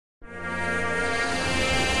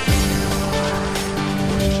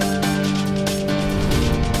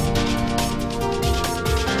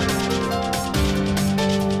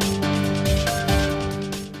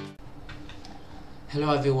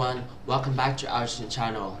everyone, welcome back to our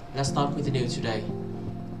channel. Let's start with the news today.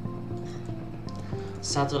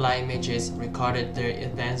 Satellite images recorded the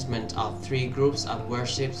advancement of 3 groups of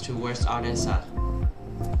warships towards Odessa.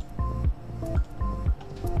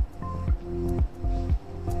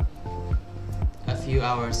 A few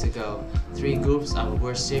hours ago, 3 groups of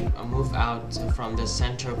warships moved out from the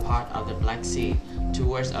central part of the Black Sea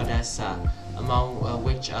towards Odessa, among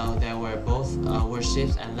which there were both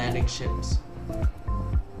warships and landing ships.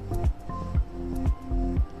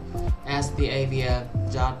 As the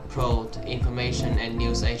Avia.pro information and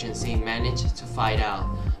news agency managed to find out,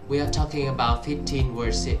 we are talking about 15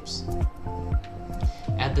 warships.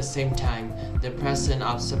 At the same time, the presence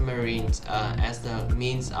of submarines as the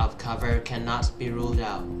means of cover cannot be ruled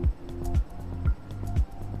out.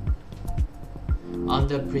 On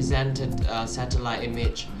the presented satellite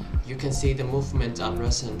image, you can see the movement of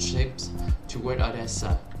Russian ships toward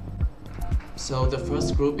Odessa. So the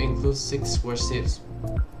first group includes 6 warships,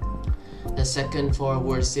 the second 4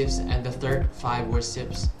 warships, and the third 5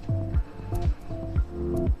 warships.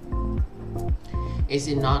 It is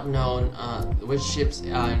not known which ships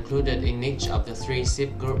are included in each of the 3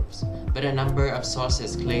 ship groups, but a number of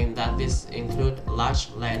sources claim that this includes large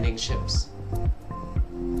landing ships.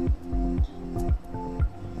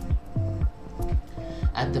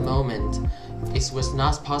 At the moment, it was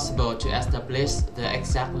not possible to establish the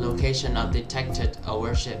exact location of detected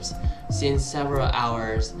warships, since several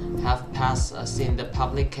hours have passed since the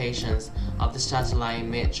publications of the satellite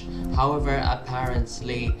image. However,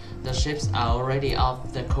 apparently the ships are already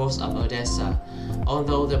off the coast of Odessa,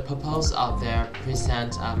 although the purpose of their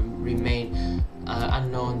presence remain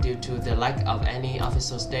unknown due to the lack of any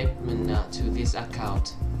official statement to this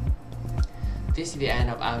account. This is the end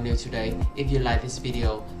of our news today. If you like this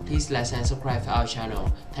video, please like and subscribe to our channel.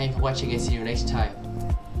 Thanks for watching and see you next time.